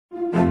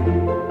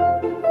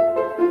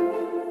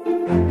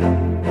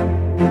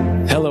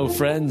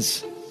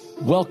friends.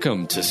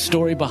 Welcome to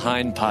Story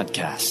Behind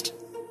Podcast.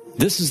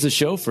 This is the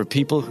show for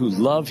people who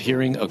love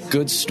hearing a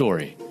good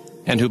story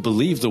and who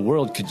believe the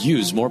world could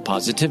use more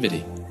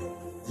positivity.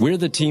 We're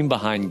the team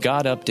behind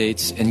God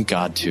Updates and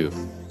God Too,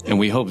 and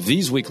we hope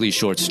these weekly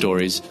short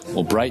stories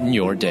will brighten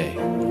your day.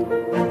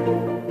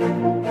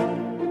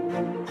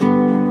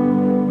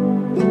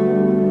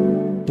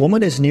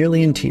 Woman is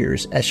nearly in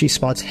tears as she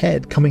spots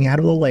head coming out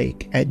of the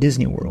lake at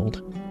Disney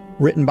World.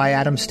 Written by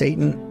Adam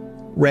Staten,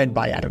 read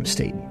by Adam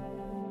Staten.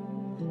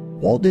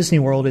 Walt Disney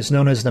World is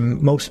known as the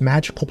most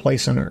magical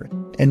place on Earth,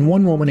 and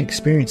one woman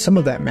experienced some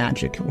of that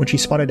magic when she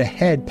spotted a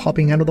head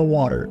popping out of the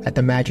water at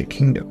the Magic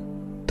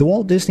Kingdom. The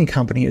Walt Disney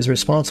Company is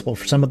responsible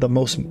for some of the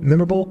most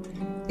memorable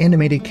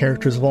animated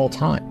characters of all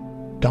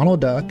time: Donald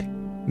Duck,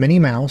 Minnie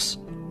Mouse,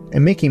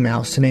 and Mickey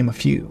Mouse, to name a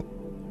few.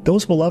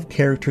 Those beloved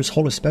characters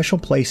hold a special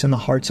place in the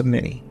hearts of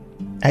many.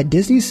 At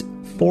Disney's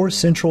 4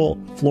 Central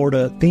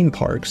Florida theme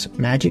parks,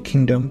 Magic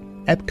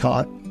Kingdom,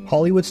 Epcot,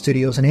 Hollywood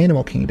Studios, and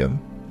Animal Kingdom,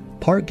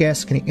 park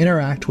guests can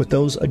interact with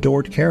those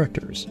adored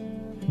characters.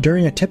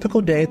 During a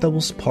typical day at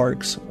those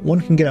parks,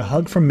 one can get a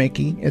hug from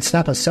Mickey and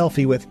snap a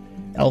selfie with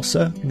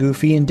Elsa,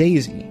 Goofy, and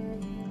Daisy.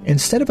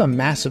 Instead of a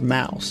massive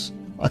mouse,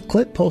 a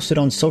clip posted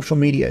on social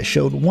media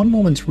showed one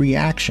woman's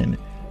reaction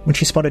when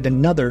she spotted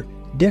another,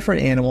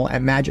 different animal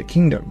at Magic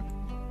Kingdom.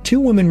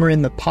 2 women were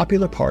in the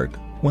popular park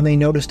when they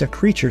noticed a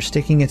creature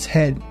sticking its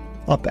head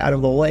up out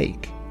of the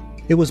lake.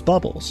 It was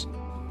Bubbles,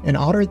 an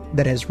otter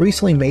that has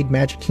recently made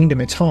Magic Kingdom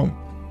its home.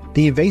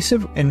 The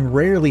evasive and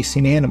rarely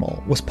seen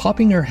animal was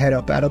popping her head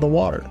up out of the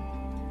water.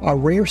 A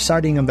rare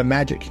sighting of the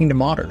Magic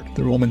Kingdom otter,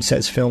 the woman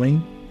says,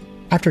 filming.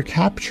 After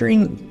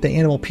capturing the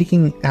animal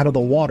peeking out of the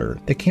water,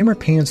 the camera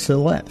pans to the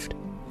left.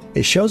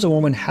 It shows a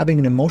woman having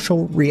an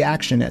emotional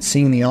reaction at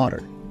seeing the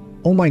otter.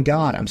 "Oh my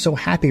God, I'm so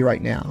happy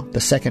right now," the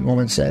second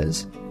woman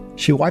says.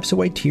 She wipes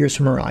away tears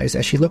from her eyes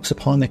as she looks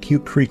upon the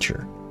cute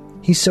creature.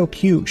 "He's so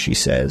cute," she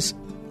says.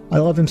 "I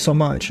love him so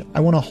much. I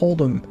want to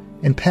hold him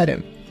and pet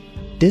him."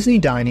 Disney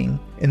Dining,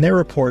 in their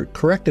report,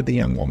 corrected the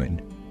young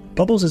woman.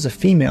 Bubbles is a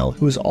female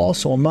who is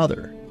also a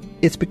mother.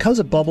 It's because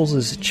of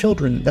Bubbles'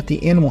 children that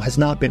the animal has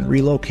not been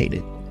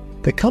relocated.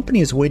 The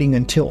company is waiting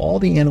until all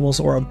the animals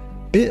are a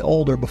bit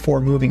older before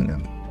moving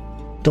them.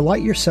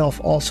 Delight yourself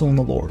also in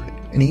the Lord,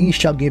 and he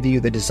shall give you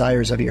the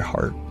desires of your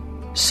heart.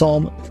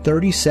 Psalm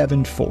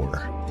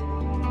 37:4.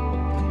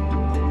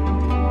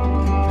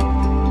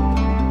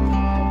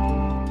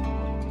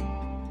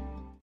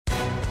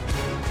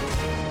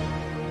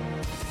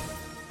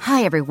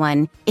 Hi,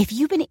 everyone. If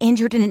you've been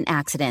injured in an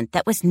accident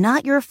that was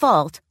not your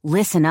fault,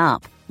 listen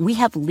up. We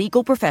have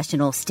legal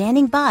professionals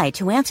standing by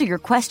to answer your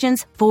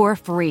questions for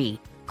free.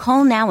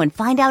 Call now and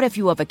find out if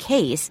you have a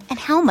case and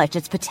how much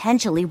it's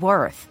potentially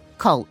worth.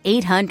 Call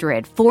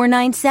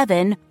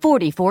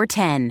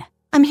 800-497-4410.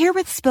 I'm here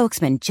with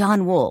spokesman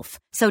John Wolf.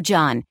 So,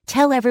 John,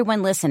 tell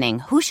everyone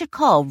listening who should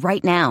call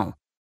right now.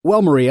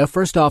 Well, Maria,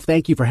 first off,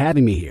 thank you for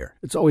having me here.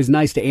 It's always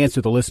nice to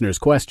answer the listeners'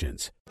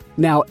 questions.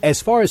 Now,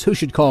 as far as who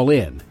should call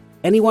in,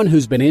 anyone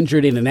who's been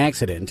injured in an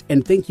accident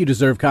and think you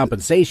deserve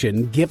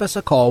compensation, give us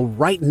a call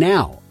right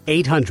now.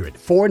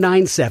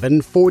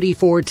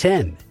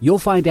 800-497-4410. You'll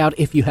find out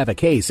if you have a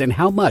case and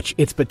how much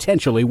it's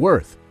potentially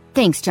worth.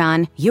 Thanks,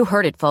 John. You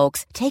heard it,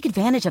 folks. Take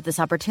advantage of this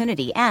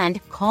opportunity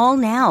and call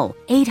now.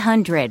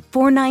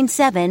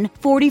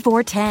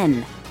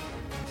 800-497-4410.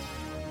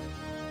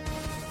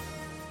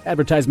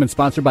 Advertisement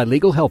sponsored by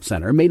Legal Help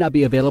Center. May not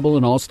be available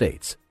in all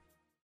states.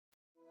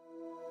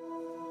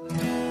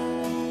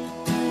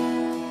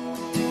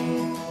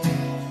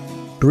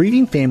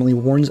 Grieving family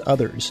warns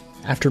others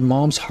after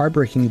mom's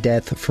heartbreaking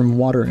death from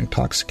water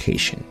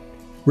intoxication.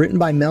 Written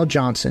by Mel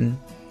Johnson,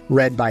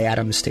 read by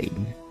Adam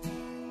Staten.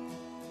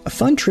 A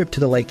fun trip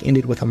to the lake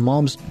ended with a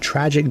mom's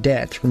tragic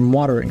death from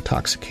water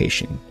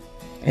intoxication.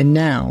 And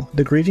now,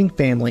 the grieving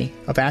family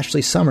of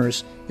Ashley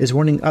Summers is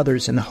warning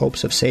others in the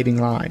hopes of saving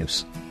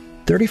lives.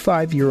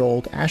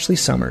 35-year-old Ashley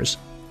Summers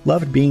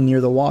loved being near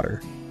the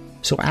water.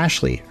 So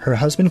Ashley, her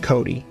husband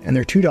Cody, and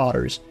their 2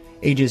 daughters,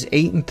 ages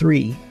 8 and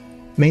 3,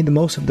 made the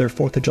most of their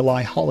 4th of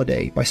July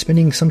holiday by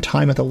spending some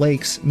time at the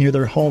lakes near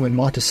their home in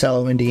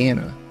Monticello,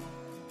 Indiana.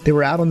 They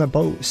were out on the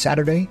boat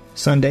Saturday,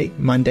 Sunday,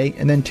 Monday,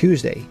 and then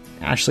Tuesday.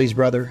 Ashley's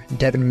brother,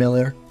 Devin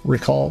Miller,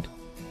 recalled.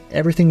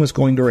 Everything was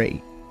going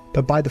great,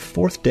 but by the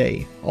 4th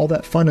day, all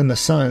that fun in the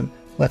sun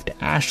left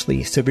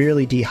Ashley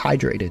severely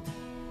dehydrated.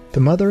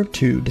 The mother of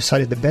 2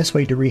 decided the best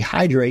way to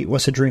rehydrate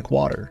was to drink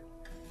water,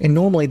 and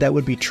normally that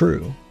would be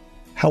true.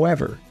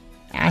 However,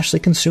 Ashley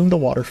consumed the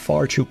water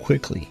far too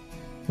quickly,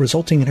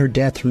 resulting in her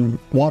death through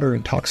water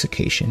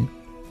intoxication.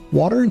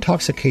 Water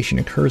intoxication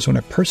occurs when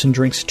a person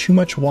drinks too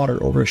much water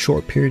over a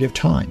short period of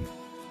time.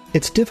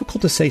 It's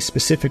difficult to say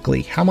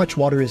specifically how much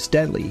water is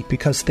deadly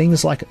because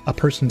things like a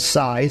person's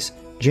size,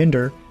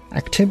 gender,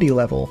 activity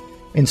level,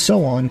 and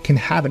so on can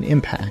have an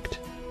impact.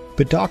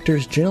 But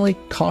doctors generally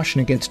caution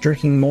against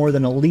drinking more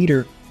than a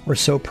liter or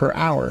so per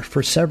hour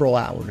for several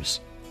hours.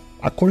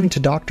 According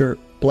to Dr.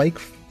 Blake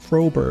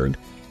Froberg,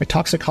 a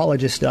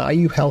toxicologist at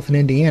IU Health in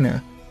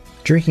Indiana,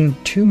 Drinking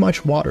too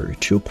much water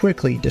too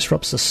quickly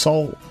disrupts the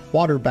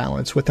salt-water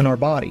balance within our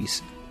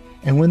bodies,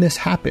 and when this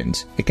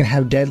happens, it can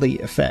have deadly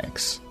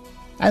effects.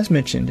 As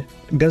mentioned,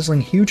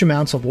 guzzling huge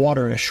amounts of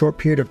water in a short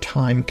period of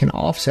time can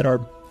offset our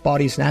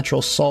body's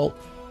natural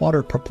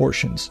salt-water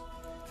proportions,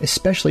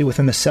 especially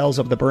within the cells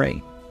of the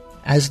brain.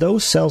 As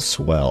those cells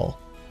swell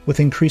with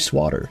increased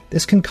water,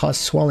 this can cause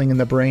swelling in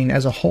the brain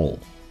as a whole,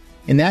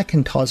 and that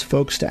can cause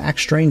folks to act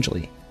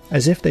strangely,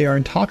 as if they are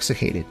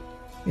intoxicated.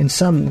 In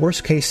some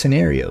worst-case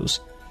scenarios,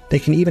 they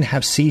can even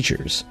have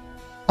seizures.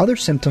 Other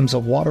symptoms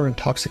of water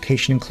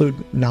intoxication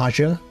include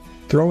nausea,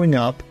 throwing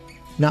up,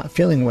 not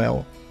feeling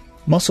well,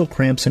 muscle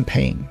cramps, and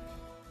pain.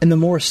 And the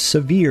more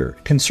severe,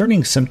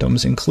 concerning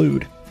symptoms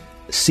include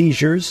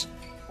seizures,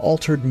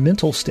 altered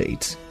mental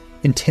states,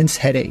 intense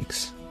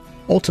headaches.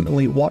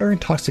 Ultimately, water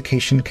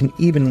intoxication can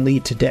even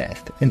lead to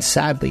death, and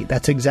sadly,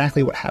 that's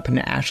exactly what happened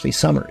to Ashley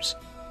Summers.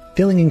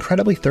 Feeling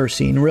incredibly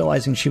thirsty and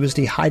realizing she was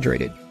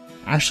dehydrated,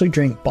 Ashley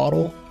drank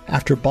bottle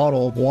after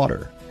bottle of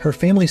water. Her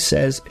family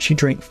says she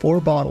drank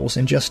 4 bottles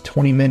in just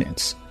 20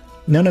 minutes.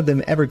 None of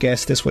them ever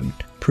guessed this would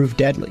prove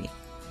deadly.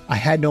 "I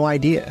had no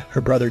idea,"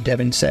 her brother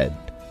Devin said.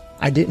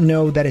 "I didn't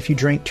know that if you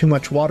drank too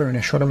much water in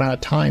a short amount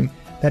of time,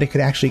 that it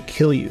could actually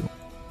kill you."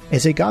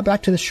 As they got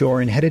back to the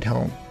shore and headed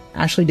home,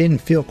 Ashley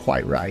didn't feel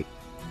quite right.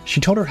 She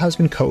told her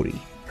husband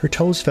Cody. Her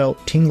toes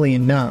felt tingly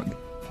and numb.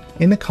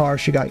 In the car,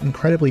 she got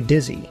incredibly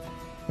dizzy,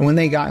 and when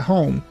they got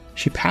home,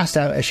 she passed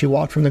out as she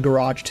walked from the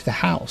garage to the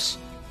house.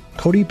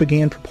 Cody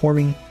began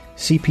performing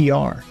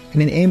CPR,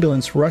 and an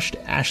ambulance rushed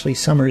Ashley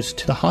Summers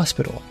to the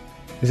hospital.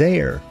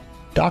 There,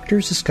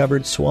 doctors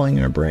discovered swelling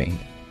in her brain.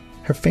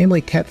 Her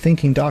family kept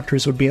thinking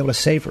doctors would be able to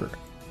save her,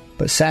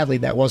 but sadly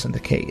that wasn't the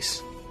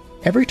case.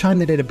 Every time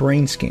they did a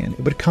brain scan,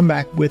 it would come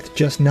back with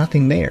just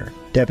nothing there,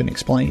 Devin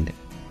explained.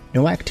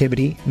 No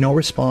activity, no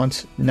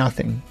response,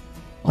 nothing.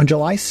 On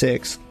July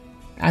 6th,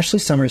 Ashley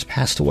Summers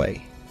passed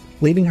away,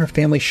 leaving her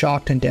family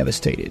shocked and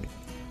devastated.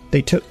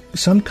 They took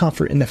some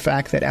comfort in the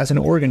fact that as an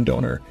organ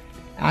donor,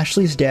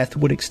 Ashley's death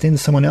would extend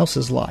someone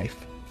else's life,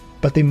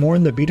 but they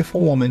mourned the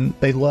beautiful woman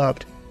they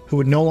loved who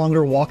would no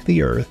longer walk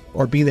the earth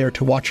or be there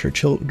to watch her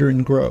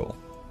children grow.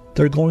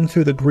 They're going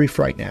through the grief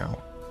right now,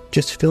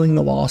 just feeling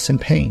the loss and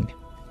pain.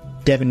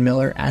 Devin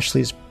Miller,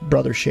 Ashley's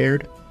brother,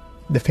 shared,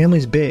 "The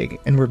family's big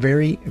and we're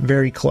very,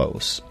 very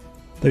close.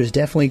 There's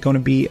definitely going to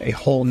be a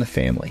hole in the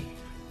family."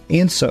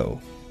 And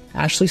so,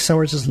 Ashley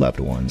Summers' loved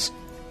ones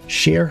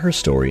share her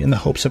story in the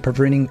hopes of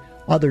preventing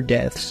other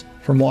deaths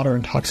from water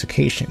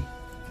intoxication.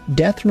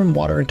 Death from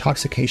water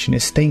intoxication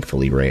is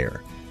thankfully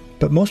rare,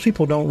 but most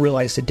people don't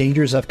realize the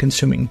dangers of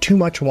consuming too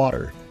much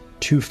water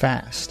too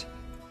fast.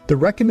 The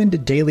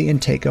recommended daily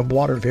intake of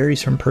water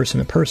varies from person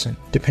to person,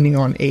 depending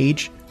on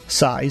age,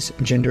 size,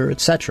 gender,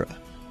 etc.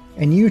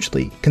 And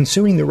usually,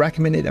 consuming the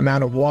recommended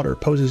amount of water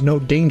poses no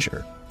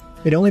danger.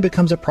 It only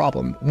becomes a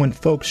problem when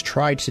folks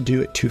try to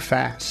do it too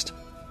fast.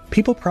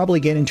 People probably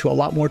get into a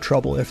lot more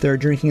trouble if they're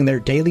drinking their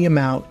daily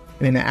amount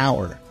in an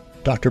hour,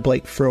 Dr.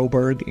 Blake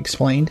Froberg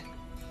explained.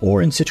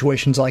 Or in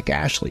situations like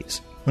Ashley's,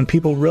 when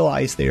people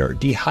realize they are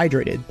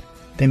dehydrated,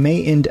 they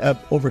may end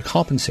up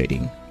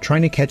overcompensating,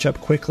 trying to catch up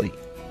quickly.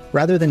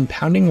 Rather than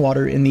pounding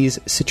water in these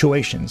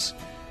situations,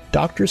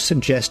 doctors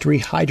suggest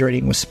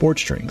rehydrating with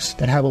sports drinks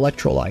that have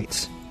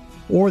electrolytes,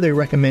 or they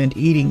recommend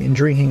eating and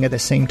drinking at the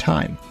same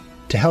time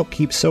to help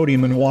keep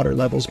sodium and water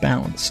levels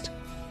balanced.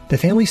 The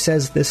family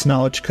says this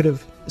knowledge could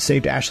have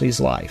saved Ashley's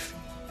life,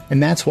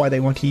 and that's why they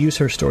want to use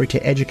her story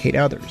to educate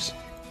others.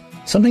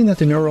 Something that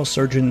the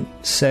neurosurgeon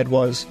said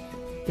was,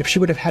 if she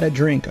would have had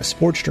a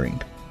sports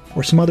drink,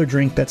 or some other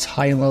drink that's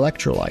high in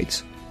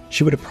electrolytes,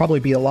 she would have probably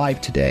be alive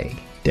today,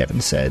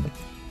 Devin said.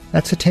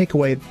 That's a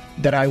takeaway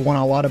that I want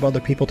a lot of other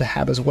people to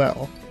have as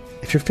well.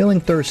 If you're feeling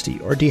thirsty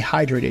or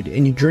dehydrated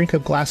and you drink a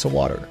glass of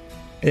water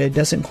and it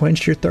doesn't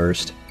quench your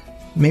thirst,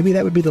 maybe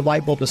that would be the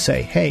light bulb to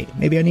say, hey,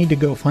 maybe I need to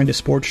go find a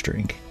sports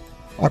drink.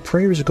 Our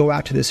prayers go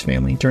out to this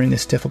family during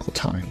this difficult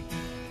time,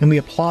 and we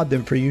applaud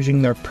them for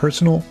using their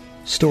personal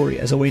story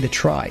as a way to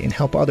try and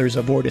help others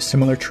avoid a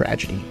similar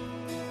tragedy.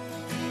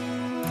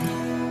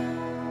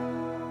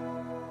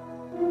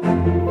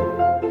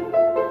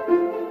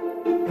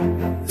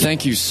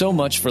 Thank you so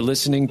much for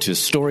listening to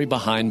Story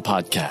Behind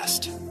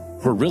Podcast.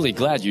 We're really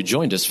glad you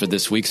joined us for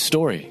this week's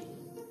story.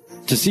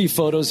 To see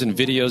photos and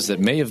videos that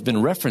may have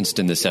been referenced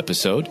in this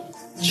episode,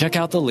 check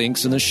out the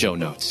links in the show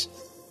notes.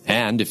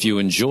 And if you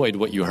enjoyed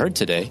what you heard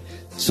today,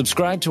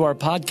 subscribe to our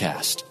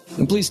podcast,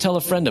 and please tell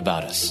a friend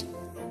about us.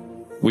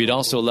 We'd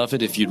also love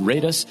it if you'd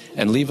rate us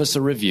and leave us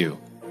a review.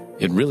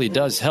 It really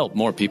does help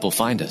more people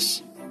find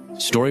us.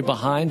 Story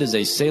Behind is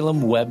a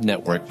Salem Web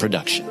Network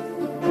production.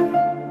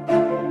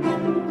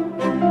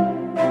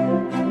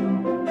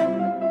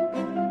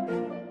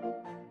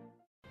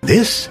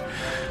 This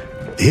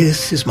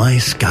is my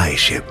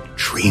skyship,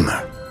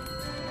 Dreamer.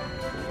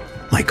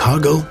 My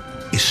cargo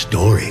is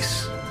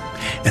stories,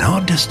 and our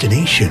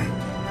destination,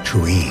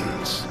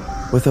 dreams.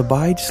 With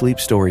Abide Sleep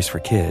Stories for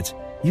Kids,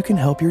 you can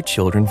help your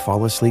children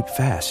fall asleep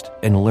fast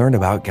and learn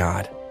about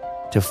God.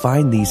 To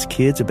find these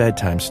kids'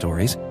 bedtime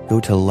stories, go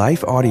to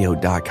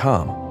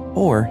lifeaudio.com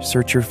or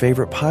search your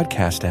favorite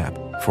podcast app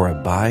for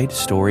Abide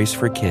Stories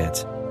for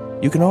Kids.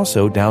 You can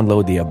also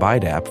download the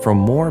Abide app for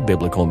more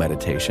biblical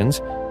meditations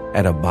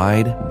at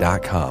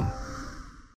abide.com.